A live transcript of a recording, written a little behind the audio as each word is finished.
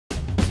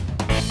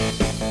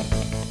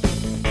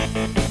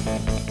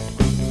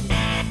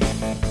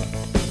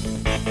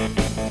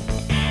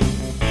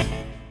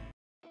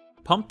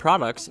Pump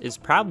Products is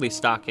proudly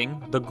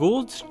stocking the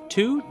Goulds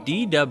 2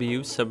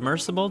 DW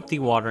Submersible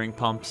Dewatering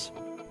Pumps.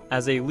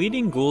 As a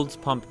leading Goulds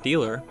pump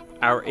dealer,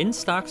 our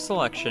in-stock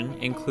selection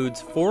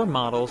includes 4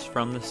 models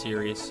from the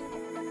series.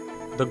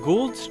 The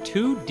Goulds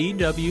 2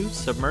 DW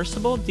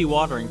Submersible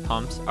Dewatering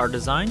Pumps are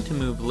designed to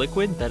move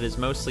liquid that is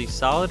mostly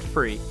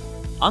solid-free,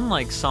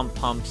 unlike sump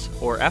pumps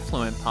or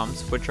effluent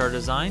pumps, which are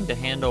designed to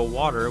handle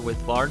water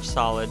with large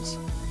solids.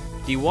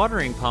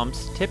 Dewatering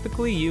pumps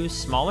typically use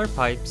smaller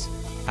pipes,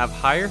 have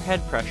higher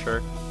head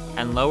pressure,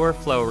 and lower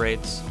flow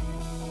rates.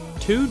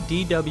 2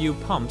 DW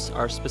pumps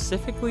are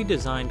specifically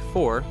designed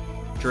for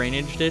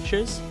drainage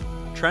ditches,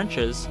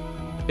 trenches,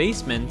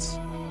 basements,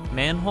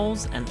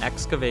 manholes, and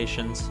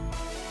excavations.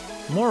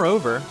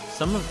 Moreover,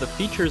 some of the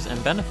features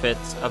and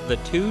benefits of the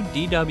 2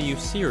 DW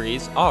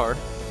series are: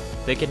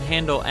 they can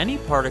handle any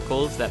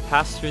particles that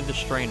pass through the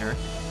strainer,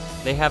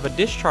 they have a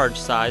discharge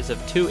size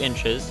of 2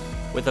 inches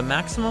with a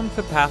maximum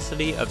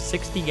capacity of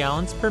 60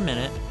 gallons per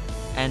minute,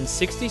 and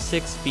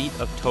 66 feet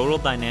of total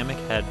dynamic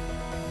head.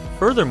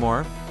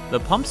 Furthermore, the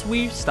pumps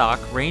we stock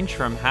range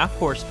from half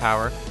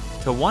horsepower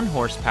to 1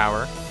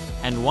 horsepower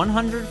and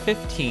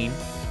 115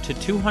 to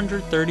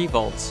 230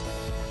 volts,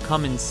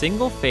 come in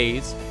single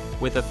phase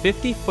with a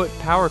 50-foot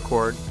power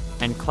cord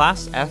and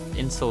Class F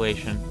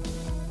insulation.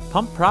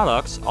 Pump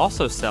Products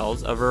also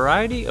sells a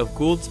variety of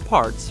Goulds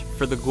parts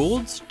for the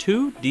Goulds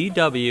 2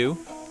 DW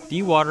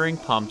Dewatering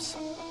Pumps.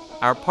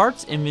 Our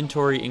parts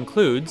inventory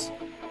includes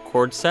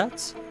cord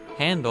sets,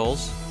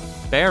 handles,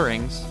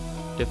 bearings,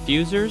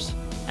 diffusers,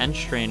 and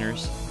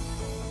strainers.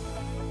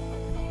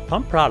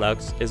 Pump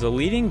Products is a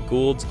leading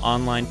Goulds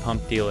online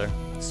pump dealer,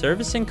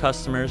 servicing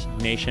customers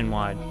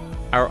nationwide.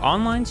 Our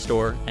online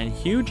store and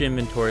huge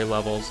inventory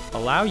levels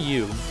allow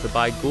you to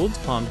buy Goulds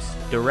pumps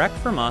direct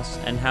from us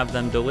and have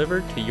them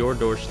delivered to your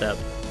doorstep.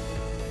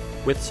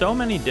 With so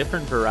many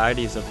different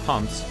varieties of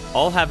pumps,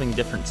 all having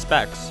different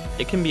specs,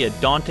 it can be a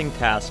daunting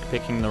task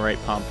picking the right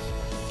pump.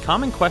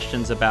 Common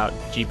questions about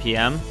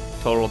GPM,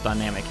 total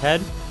dynamic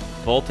head,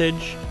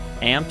 voltage,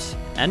 amps,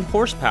 and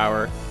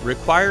horsepower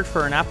required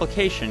for an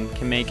application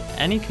can make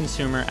any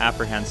consumer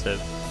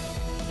apprehensive.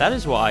 That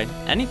is why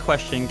any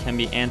question can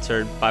be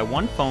answered by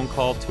one phone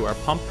call to our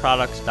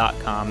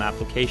pumpproducts.com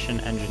application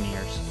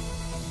engineers.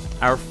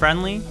 Our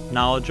friendly,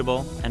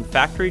 knowledgeable, and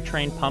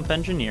factory-trained pump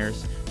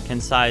engineers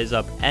can size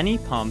up any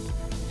pump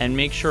and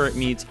make sure it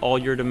meets all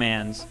your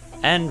demands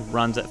and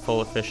runs at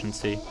full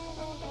efficiency.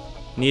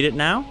 Need it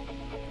now?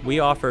 We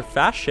offer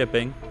fast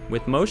shipping,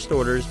 with most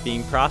orders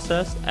being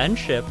processed and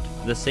shipped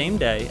the same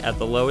day at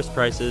the lowest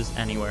prices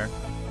anywhere.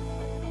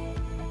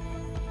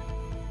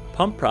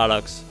 Pump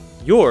Products,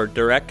 your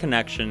direct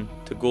connection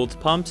to Goulds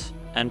pumps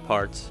and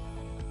parts.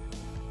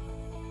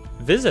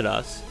 Visit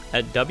us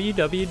at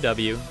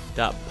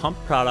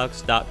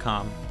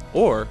www.pumpproducts.com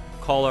or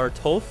call our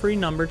toll-free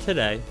number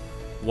today,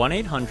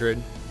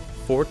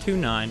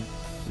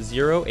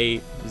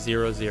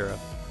 1-800-429-0800.